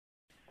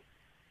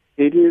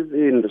It is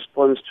in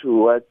response to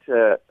what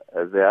the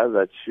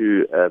other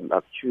two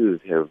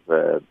accused have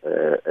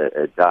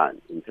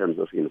done in terms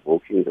of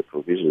invoking the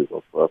provisions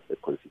of the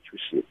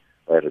Constitution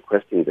by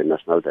requesting the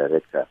National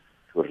Director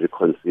to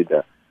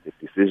reconsider the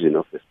decision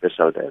of the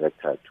Special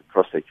Director to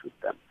prosecute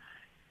them.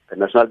 The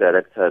National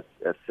Director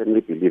certainly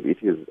believes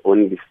it is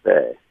only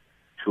fair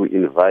to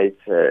invite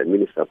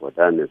Minister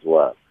Gordhan as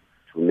well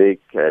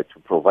to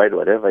provide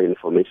whatever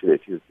information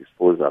at his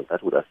disposal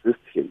that would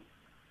assist him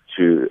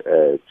to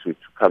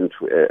come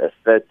to a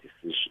fair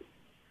decision.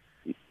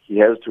 He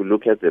has to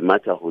look at the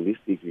matter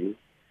holistically.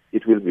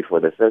 It will be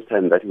for the first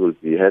time that he will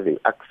be having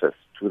access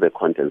to the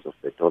contents of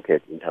the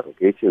docket,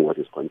 interrogating what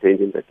is contained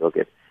in the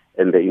docket,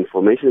 and the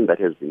information that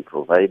has been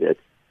provided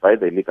by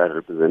the legal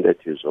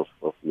representatives of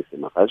Mr.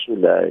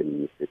 Makashula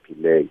and Mr.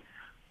 Pillay.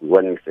 We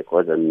want Mr.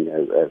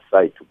 Gordhan's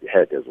side to be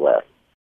heard as well.